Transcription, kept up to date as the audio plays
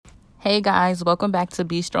Hey guys, welcome back to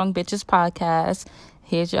Be Strong Bitches podcast.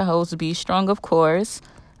 Here's your host, Be Strong, of course.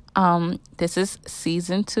 This is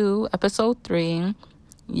season 2, episode 3.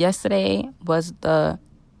 Yesterday was the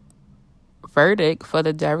verdict for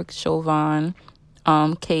the Derek Chauvin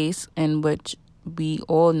case, in which we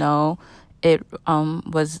all know it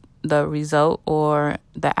was the result or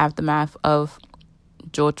the aftermath of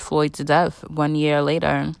George Floyd's death 1 year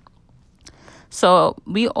later. So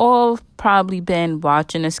we all probably been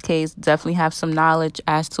watching this case, definitely have some knowledge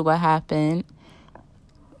as to what happened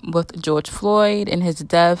with George Floyd and his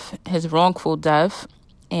death, his wrongful death.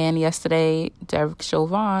 And yesterday, Derek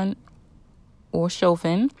Chauvin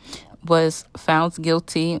was found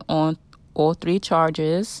guilty on all 3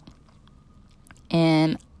 charges.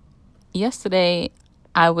 And yesterday,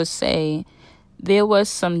 I would say there was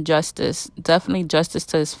some justice, definitely justice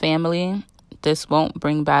to his family. This won't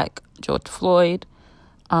bring back George Floyd.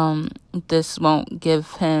 This won't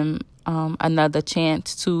give him another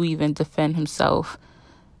chance to even defend himself,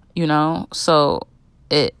 So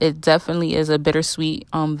it definitely is a bittersweet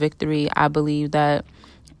victory. I believe that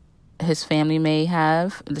his family may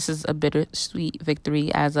have. This is a bittersweet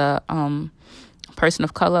victory as a person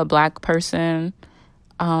of color, a Black person.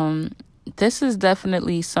 This is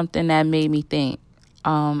definitely something that made me think.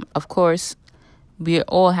 Of course, we're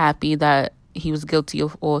all happy that he was guilty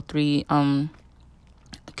of all 3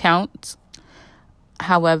 counts.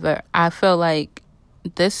 However, I feel like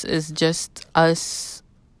this is just us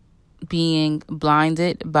being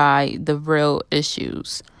blinded by the real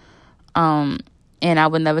issues. And I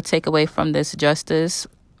would never take away from this justice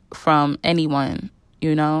from anyone,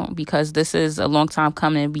 because this is a long time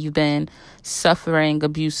coming. We've been suffering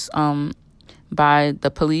abuse by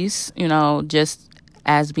the police, just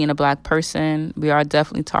as being a Black person. We are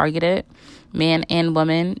definitely targeted. Man and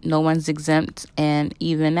woman, no one's exempt. And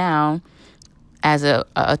even now, as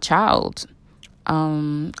a child,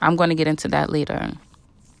 I'm going to get into that later.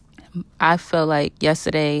 I feel like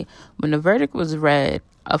yesterday, when the verdict was read,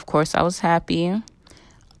 of course, I was happy.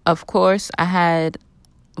 Of course, I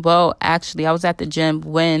was at the gym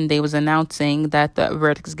when they was announcing that the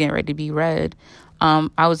verdict is getting ready to be read.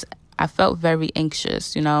 I felt very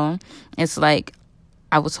anxious, It's like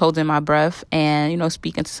I was holding my breath and,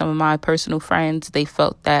 speaking to some of my personal friends, they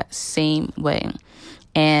felt that same way.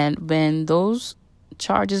 And when those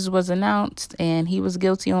charges was announced and he was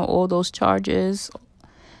guilty on all those charges,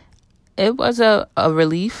 it was a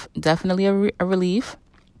relief, definitely a relief.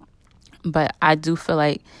 But I do feel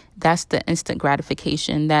like that's the instant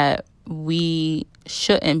gratification that we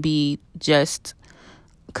shouldn't be just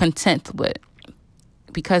content with.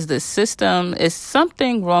 Because the system is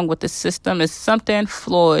something wrong with the system. Is something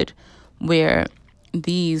flawed where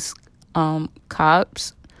these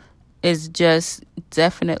cops is just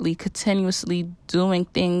definitely continuously doing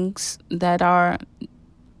things that are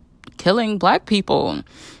killing Black people.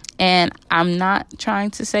 And I'm not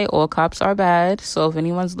trying to say all cops are bad. So if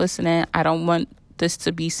anyone's listening, I don't want this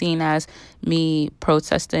to be seen as me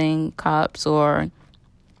protesting cops or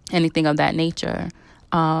anything of that nature.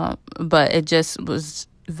 But it just was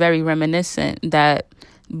very reminiscent that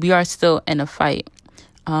we are still in a fight.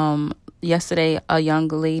 Yesterday, a young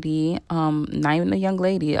lady, not even a young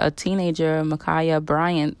lady, a teenager, Ma'Khia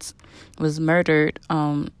Bryant, was murdered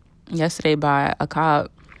yesterday by a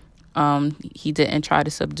cop. He didn't try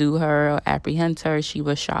to subdue her or apprehend her. She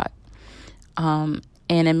was shot. And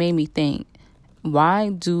it made me think, why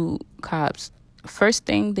do cops, first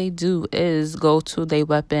thing they do is go to their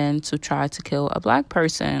weapon to try to kill a Black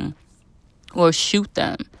person or shoot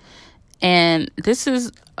them? And this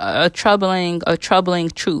is a troubling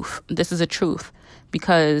truth. This is a truth,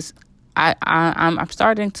 because I'm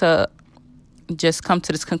starting to just come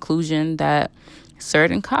to this conclusion that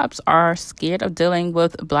certain cops are scared of dealing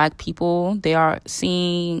with Black people. They are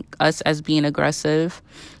seeing us as being aggressive,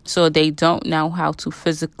 so they don't know how to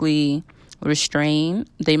physically restrain.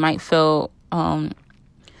 They might feel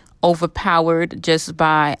overpowered just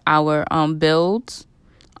by our builds.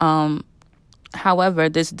 However,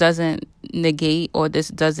 this doesn't negate or this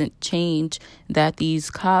doesn't change that these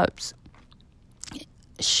cops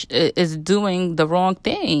is doing the wrong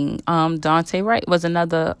thing. Daunte Wright was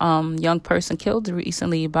another young person killed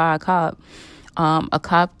recently by a cop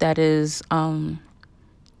that is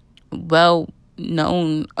well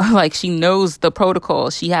known. Like, she knows the protocol.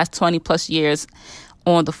 She has 20 plus years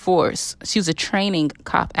on the force. She was a training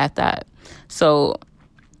cop at that. So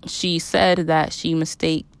she said that she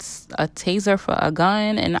mistakes a taser for a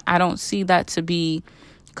gun, and I don't see that to be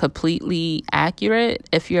completely accurate.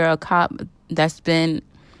 If you're a cop that's been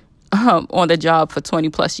on the job for 20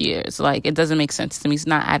 plus years, like, it doesn't make sense to me. It's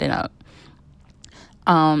not adding up.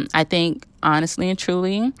 I think honestly and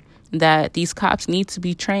truly that these cops need to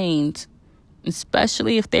be trained,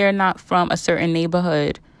 especially if they're not from a certain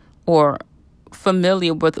neighborhood or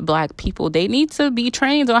familiar with Black people. They need to be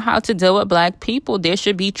trained on how to deal with Black people. There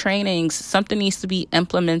should be trainings. Something needs to be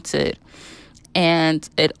implemented. And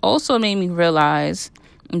it also made me realize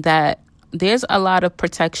that there's a lot of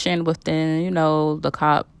protection within, the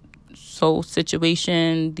cop soul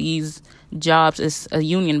situation. These jobs is a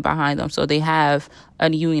union behind them. So they have a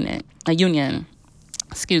union,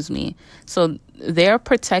 excuse me. So they're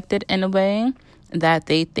protected in a way that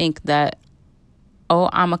they think that, oh,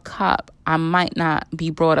 I'm a cop, I might not be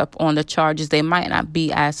brought up on the charges. They might not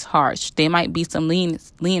be as harsh. There might be some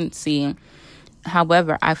leniency.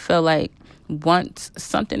 However, I feel like once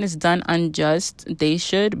something is done unjust, they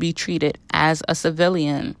should be treated as a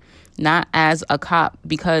civilian, not as a cop,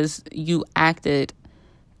 because you acted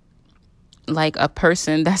like a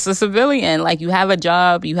person that's a civilian. Like, you have a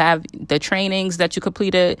job, you have the trainings that you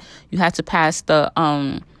completed, you had to pass the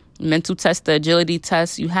mental test, the agility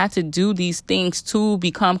test. You had to do these things to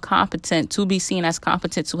become competent, to be seen as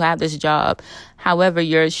competent to have this job. However,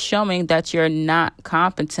 you're showing that you're not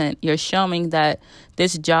competent. You're showing that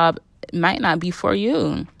this job might not be for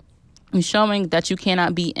you. You're showing that you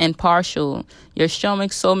cannot be impartial. You're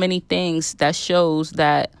showing so many things that shows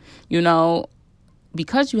that,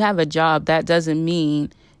 because you have a job, that doesn't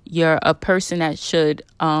mean you're a person that should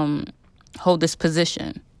hold this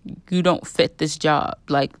position. You don't fit this job.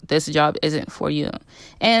 Like, this job isn't for you.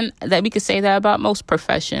 And that we could say that about most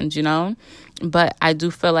professions, But I do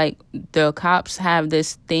feel like the cops have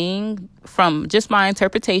this thing, from just my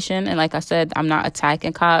interpretation. And like I said, I'm not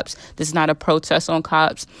attacking cops. This is not a protest on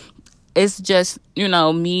cops. It's just,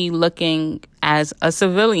 me looking as a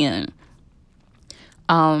civilian.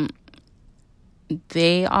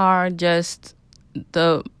 They are just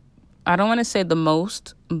I don't want to say the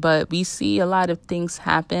most, but we see a lot of things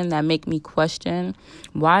happen that make me question,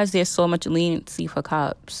 why is there so much leniency for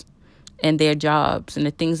cops and their jobs and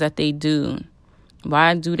the things that they do?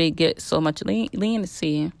 Why do they get so much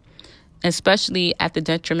leniency, especially at the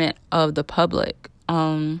detriment of the public?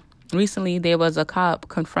 Recently, there was a cop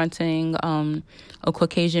confronting a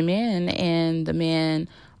Caucasian man, and the man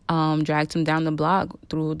dragged him down the block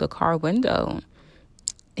through the car window.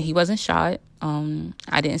 He wasn't shot.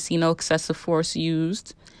 I didn't see no excessive force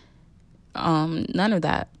used. None of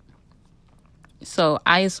that. So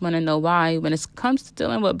I just want to know why, when it comes to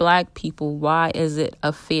dealing with Black people, why is it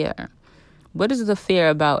a fear? What is the fear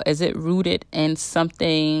about? Is it rooted in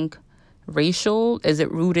something racial? Is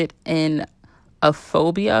it rooted in a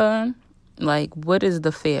phobia? Like, what is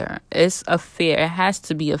the fear? It's a fear. It has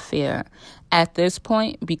to be a fear at this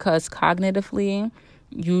point, because cognitively,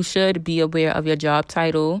 you should be aware of your job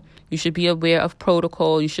title. You should be aware of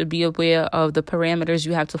protocol. You should be aware of the parameters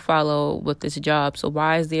you have to follow with this job. So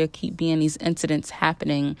why is there keep being these incidents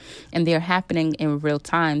happening? And they're happening in real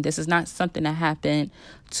time. This is not something that happened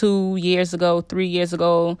 2 years ago, 3 years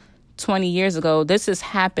ago, 20 years ago. This is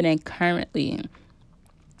happening currently.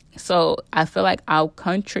 So I feel like our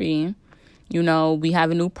country, we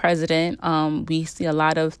have a new president. We see a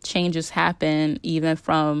lot of changes happen, even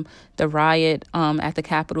from the riot at the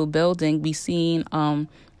Capitol building. We've seen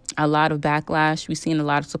a lot of backlash. We've seen a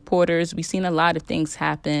lot of supporters. We've seen a lot of things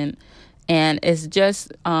happen. And it's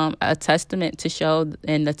just a testament to show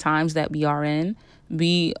in the times that we are in.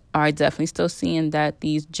 We are definitely still seeing that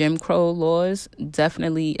these Jim Crow laws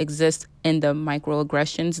definitely exist in the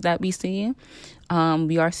microaggressions that we see.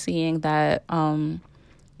 We are seeing that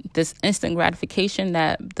this instant gratification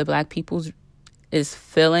that the Black people is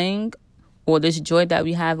feeling, or this joy that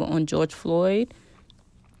we have on George Floyd,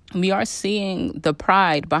 we are seeing the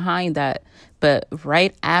pride behind that. But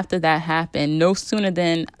right after that happened, no sooner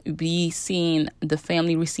than we seen the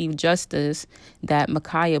family receive justice, that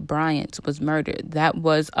Ma'Khia Bryant was murdered. That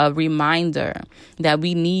was a reminder that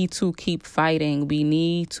we need to keep fighting. We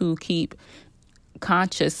need to keep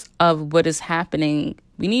conscious of what is happening.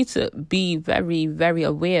 We need to be very, very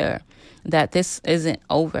aware that this isn't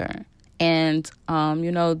over. And,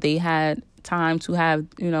 they had time to have,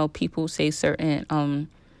 people say certain,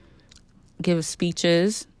 give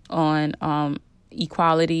speeches on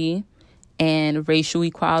equality and racial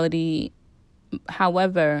equality.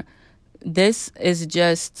 However, this is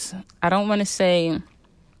just, I don't want to say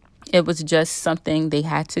it was just something they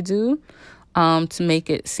had to do to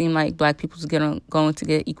make it seem like Black people's going to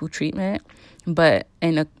get equal treatment. But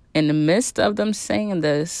in the midst of them saying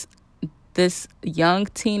this young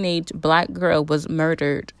teenage Black girl was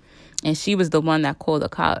murdered, and she was the one that called the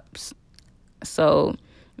cops. So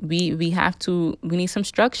we need some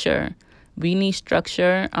structure. We need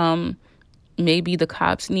structure maybe the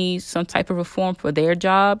cops need some type of reform for their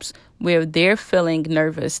jobs where they're feeling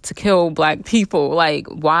nervous to kill Black people. Like,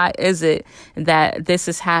 why is it that this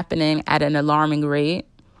is happening at an alarming rate?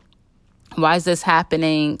 Why is this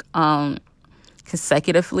happening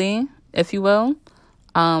consecutively, if you will?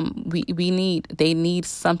 They need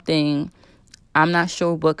something. I'm not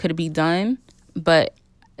sure what could be done, but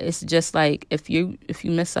it's just like if you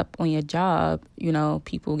mess up on your job,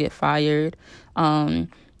 people get fired.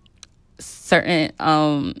 Certain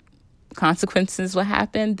consequences will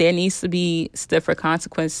happen. There needs to be stiffer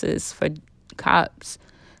consequences for cops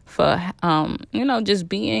for just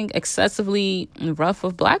being excessively rough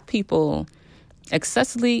with Black people,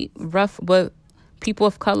 excessively rough with people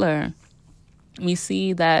of color. We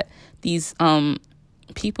see that these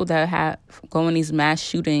people that have go in these mass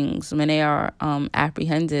shootings, when they are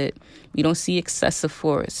apprehended, we don't see excessive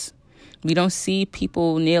force. We don't see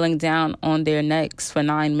people kneeling down on their necks for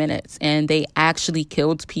 9 minutes and they actually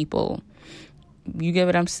killed people. You get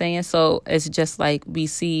what I'm saying? So it's just like we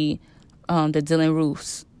see the Dylan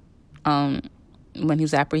Roofs. When he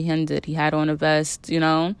was apprehended, he had on a vest,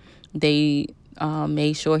 They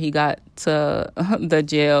made sure he got to the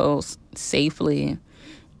jails safely.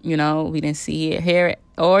 We didn't hear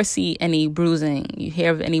or see any bruising. You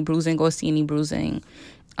hear of any bruising or see any bruising.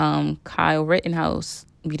 Kyle Rittenhouse,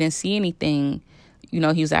 we didn't see anything. He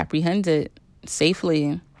was apprehended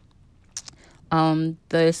safely.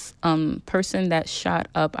 This person that shot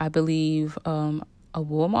up, I believe, a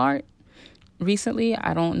Walmart recently,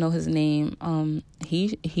 I don't know his name.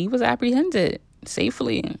 He was apprehended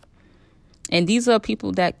safely. And these are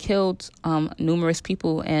people that killed numerous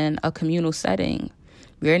people in a communal setting.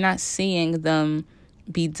 We're not seeing them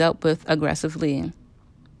be dealt with aggressively.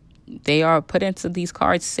 They are put into these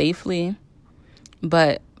cars safely,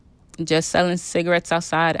 but just selling cigarettes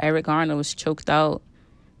outside, Eric Garner was choked out.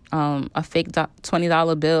 A fake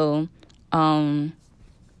 $20 bill.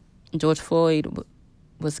 George Floyd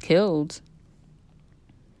was killed.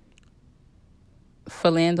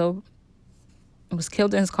 Philando was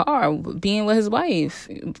killed in his car, being with his wife.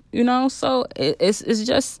 So it's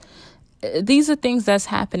just, these are things that's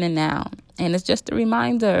happening now. And it's just a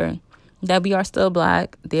reminder that we are still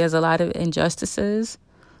Black. There's a lot of injustices.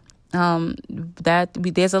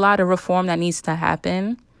 There's a lot of reform that needs to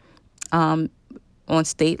happen on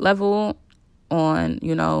state level, on,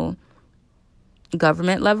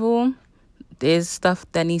 government level. There's stuff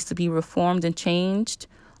that needs to be reformed and changed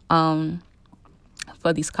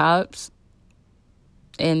for these cops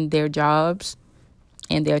and their jobs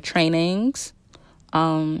and their trainings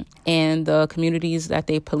and the communities that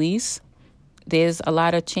they police. There's a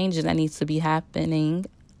lot of changes that needs to be happening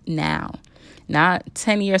now, not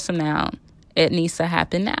 10 years from now. It needs to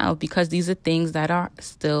happen now because these are things that are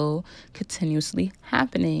still continuously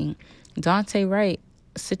happening. Daunte Wright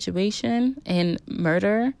situation and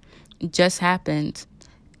murder just happened.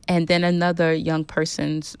 And then another young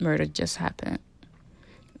person's murder just happened.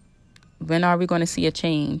 When are we going to see a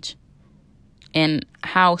change? And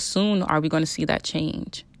how soon are we going to see that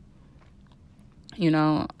change?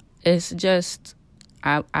 It's just,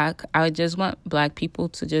 I just want Black people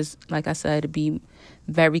to just, like I said, be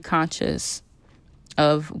very conscious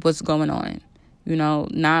of what's going on.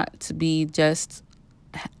 Not to be just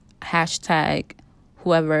hashtag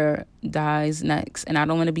whoever dies next. And I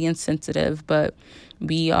don't want to be insensitive, but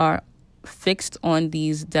we are fixed on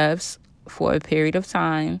these deaths for a period of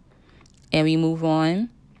time and we move on.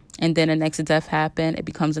 And then the next death happens, it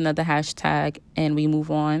becomes another hashtag and we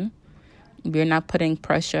move on. We're not putting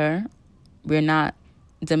pressure. We're not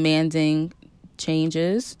demanding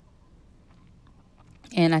changes.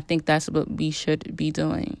 And I think that's what we should be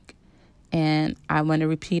doing. And I want to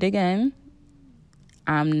repeat again,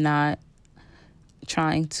 I'm not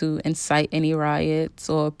trying to incite any riots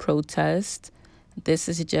or protests. This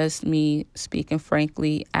is just me speaking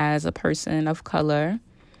frankly as a person of color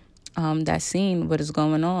that's seen what is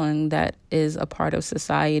going on, that is a part of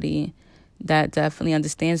society, that definitely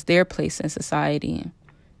understands their place in society.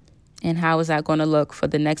 And how is that going to look for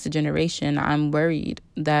the next generation? I'm worried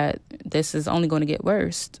that this is only going to get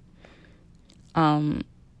worse.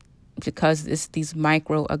 Because it's these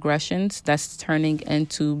microaggressions that's turning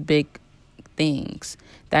into big things,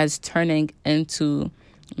 that's turning into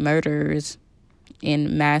murders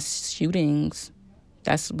and mass shootings.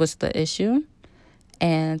 That's what's the issue.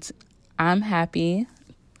 And I'm happy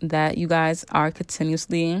that you guys are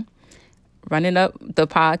continuously running up the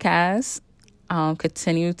podcast.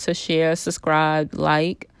 Continue to share, subscribe,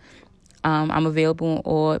 like. I'm available on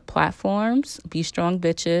all platforms. Be strong,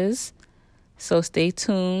 bitches. So stay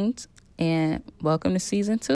tuned and welcome to season 2.